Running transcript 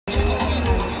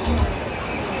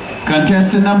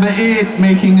Contestant number 8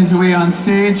 making his way on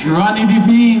stage, Ronnie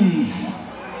Devines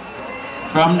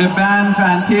from the band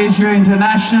Fantazia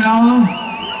International,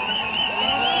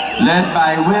 led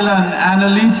by Will and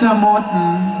Annalisa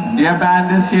Morton. Their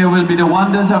band this year will be the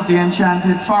Wonders of the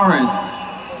Enchanted Forest.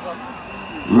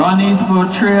 Ronnie's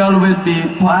portrayal will be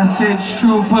Passage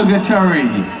Through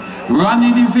Purgatory.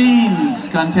 Ronnie Devines,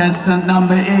 contestant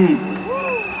number 8.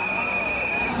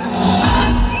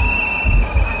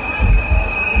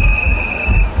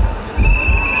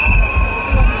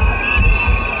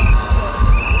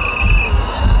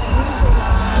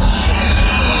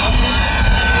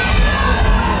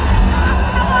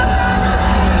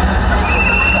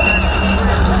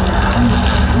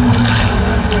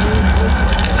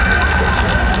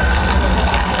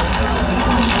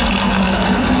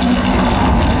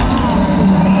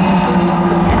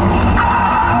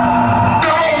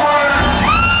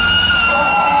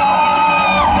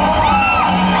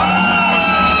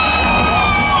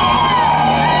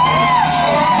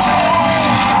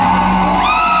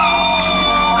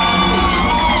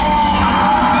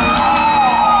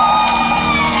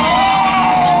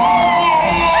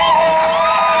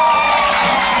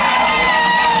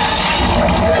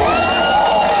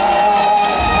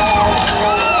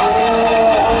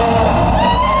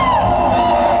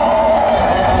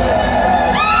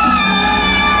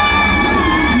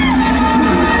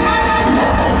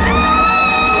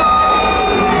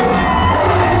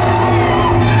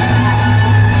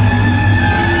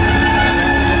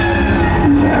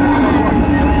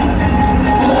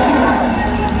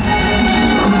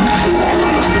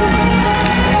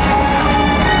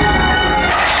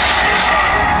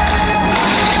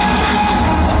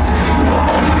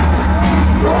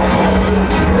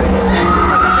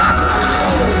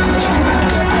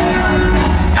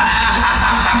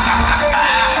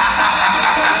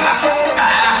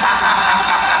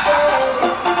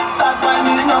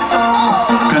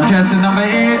 Contestant number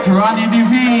 8, Ronnie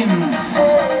Devines.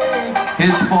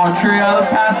 His portrayal,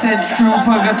 Passage Through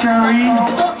Purgatory,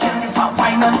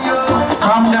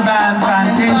 from the band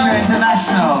Fantazia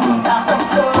International.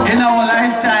 In our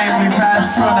lifetime, we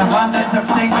pass through an abundance of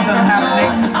things and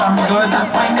happenings, some good,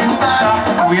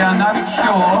 some we are not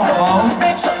sure about.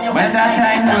 When that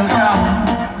time will come,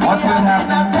 what will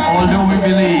happen, although we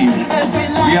believe.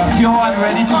 We are pure and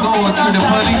ready to go through the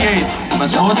pearly gates,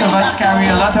 but most of us carry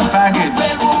a lot of baggage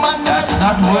that's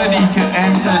not worthy to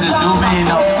enter the domain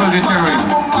of purgatory.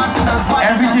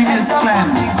 Everything is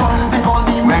cleansed,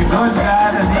 where good,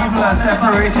 bad, and evil are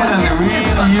separated and the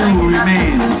real you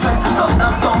remains.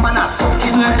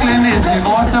 Circling is the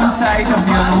awesome sight of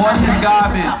the unwanted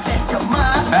garbage,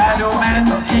 bad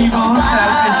omens, evil,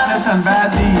 selfishness, and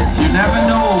bad deeds you never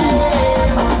know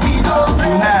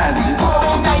you had.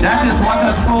 That is what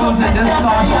unfolds in this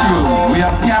costume. We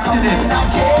have captured it,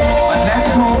 but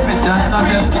let's hope it does not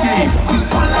escape.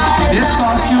 This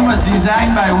costume was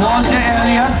designed by Walter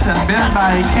Elliott and built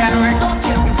by Kenrick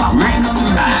Ricks.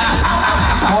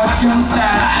 Costume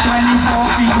stands 24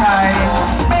 feet high,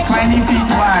 20 feet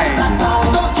wide,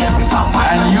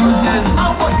 and uses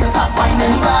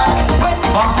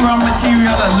buckram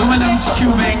material, aluminum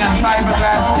tubing, and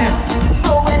fiberglass tips,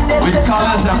 with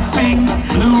colors of pink,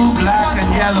 blue, black,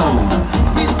 and yellow.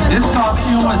 This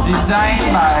costume was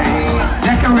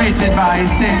decorated by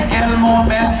St. Elmo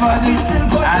Medford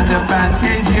and the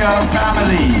Fantazia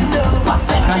family.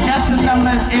 Contestant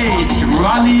number 8,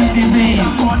 Ronnie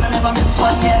Devines.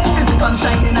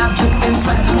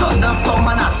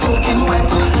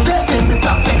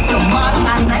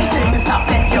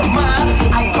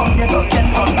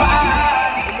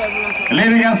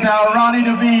 Leaving us now, Ronnie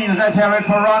Devines. Let's hear it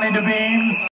for Ronnie Devines.